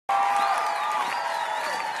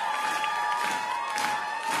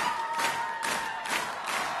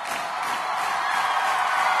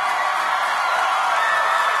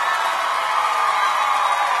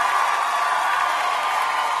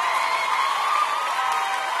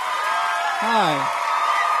Hi.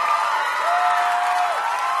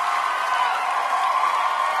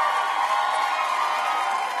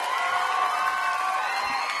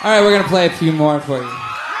 All right, we're going to play a few more for you.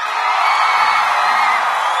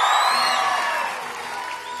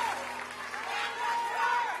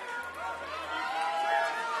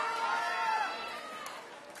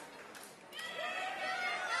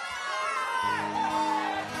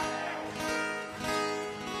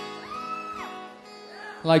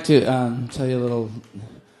 I'd like to tell you a little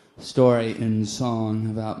story in song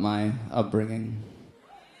about my upbringing.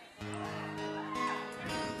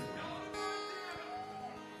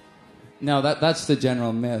 No, that's the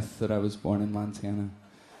general myth that I was born in Montana.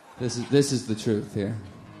 This is the truth here.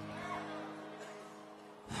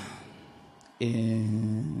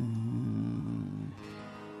 In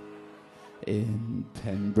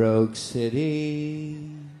Pembroke City,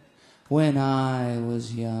 when I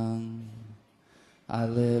was young, I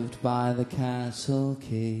lived by the castle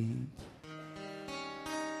keep,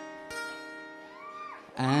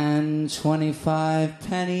 and 25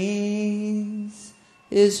 pennies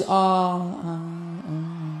is all I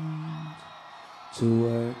earned to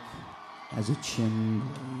work as a chimbley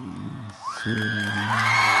sweep.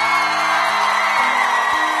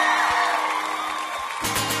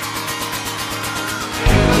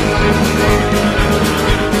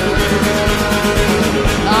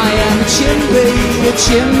 I am a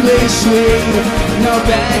chimbley sweep, no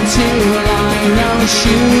bed to lie, no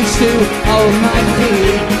shoes to hold my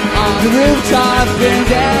feet. On the rooftop in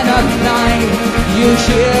dead of night, you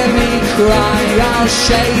hear me cry, I'll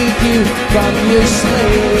shake you from your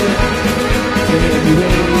sleep.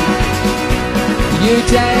 Your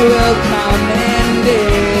day will come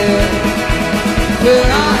indeed, but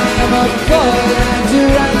I am a boy, and a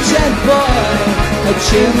wretched boy, a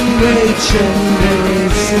chimbley sweep.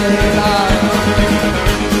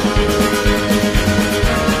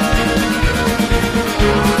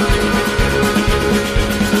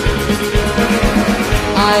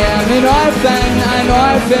 I am an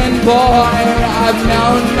orphan boy. I've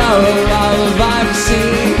known no love, I've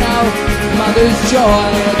seen no mother's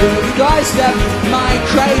joy. The doorstep my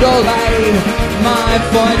cradle laid, my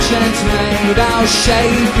fortune's made. I'll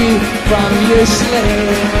shake you from your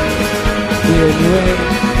sleep.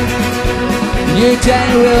 Your day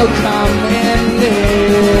will come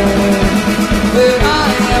indeed, but I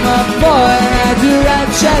am a boy, a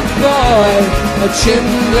wretched boy, a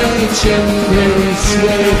chimbley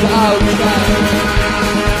sweep outside.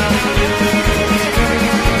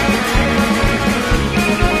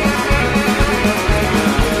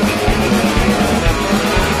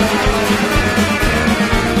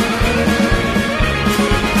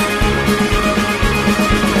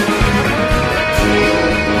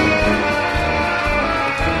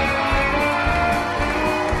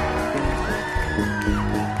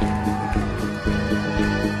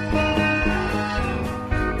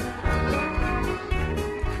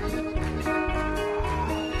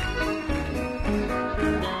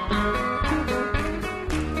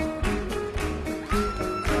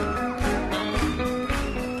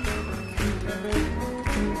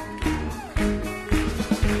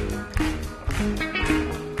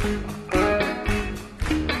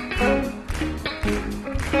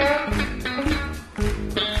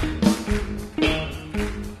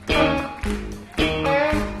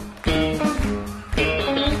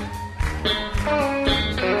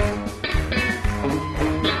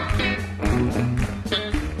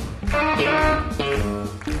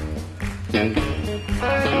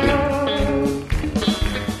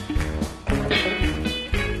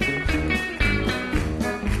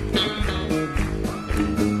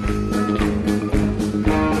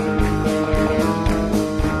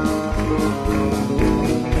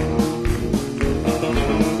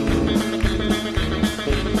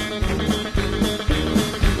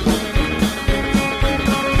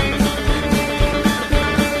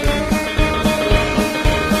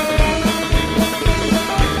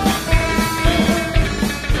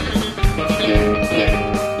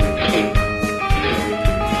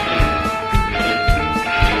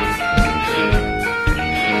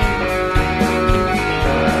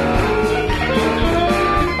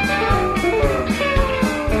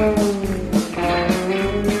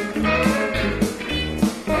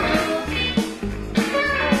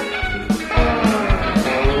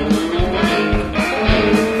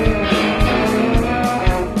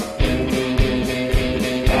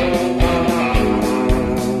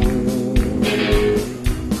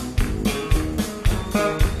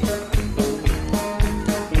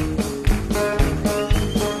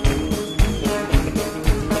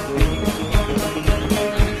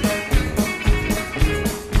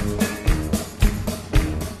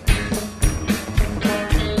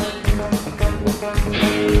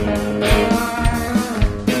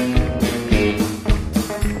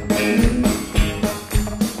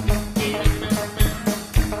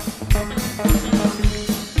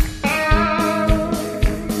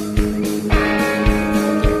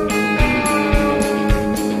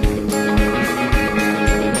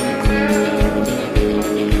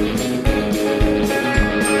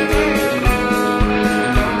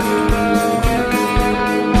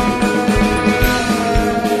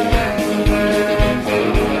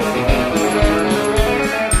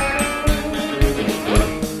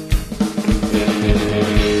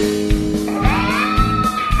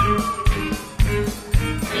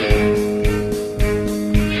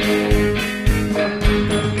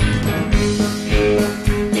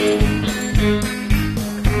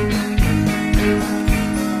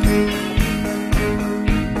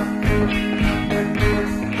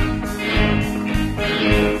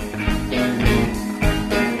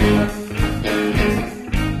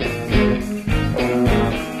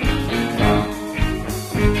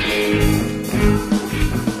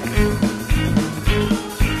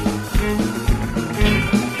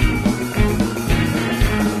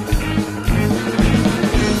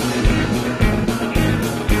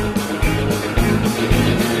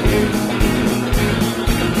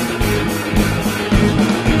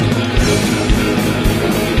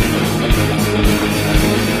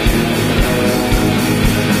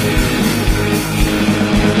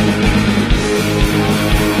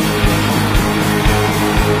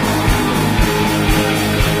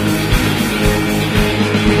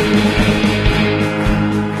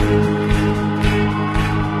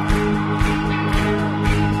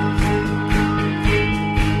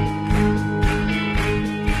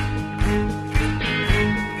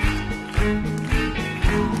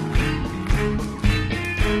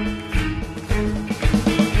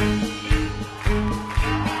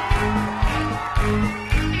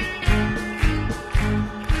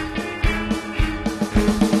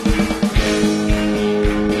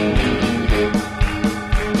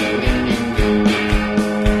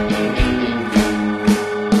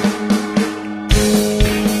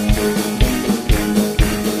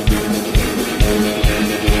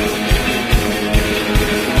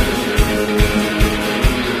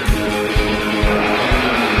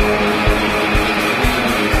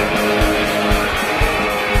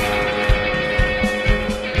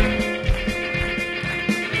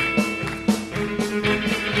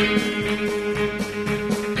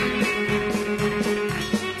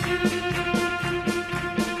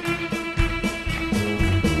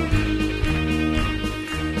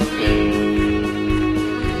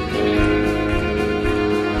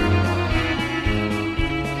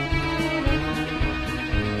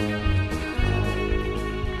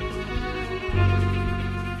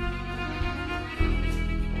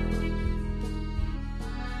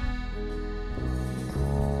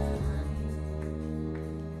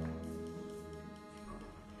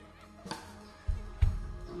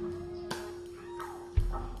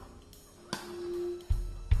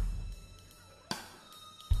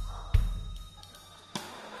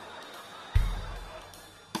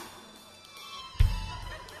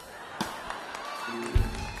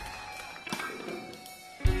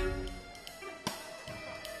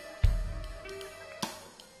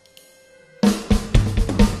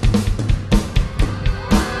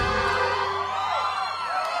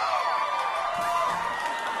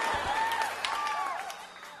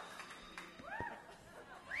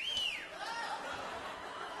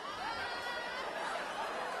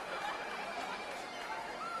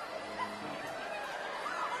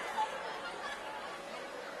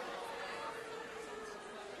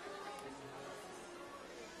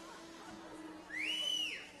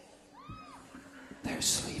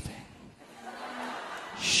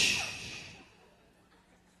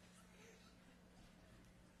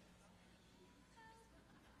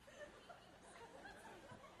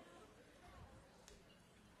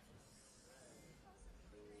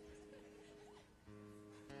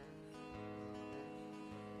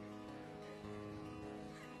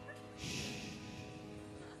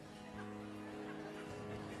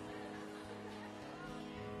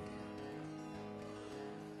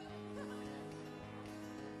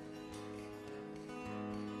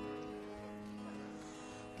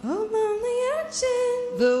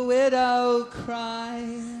 watching the widow cry.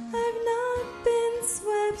 I've not been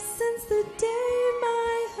swept since the day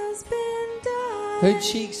my husband died. Her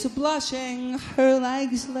cheeks are blushing, her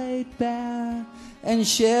legs laid bare, and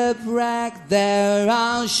shipwrecked there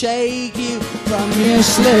I'll shake you from your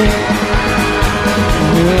sleep.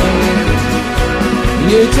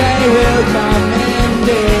 Your day will come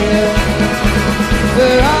indeed,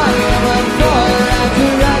 for I am a poor and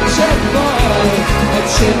wretched boy, a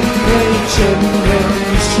chimbley, chimbley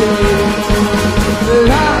street. For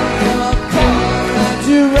I am a poor and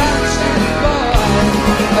wretched boy,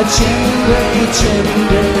 a chimbley,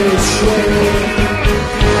 chimbley street.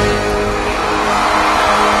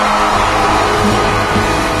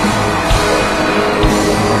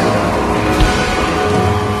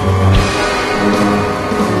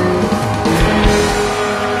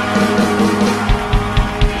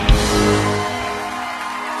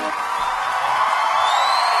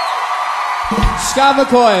 Scott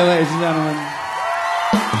McCoy, ladies and gentlemen.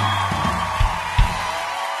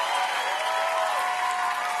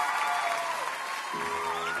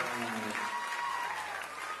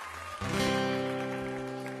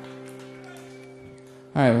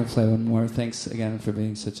 All right, we'll play one more. Thanks again for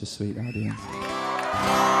being such a sweet audience.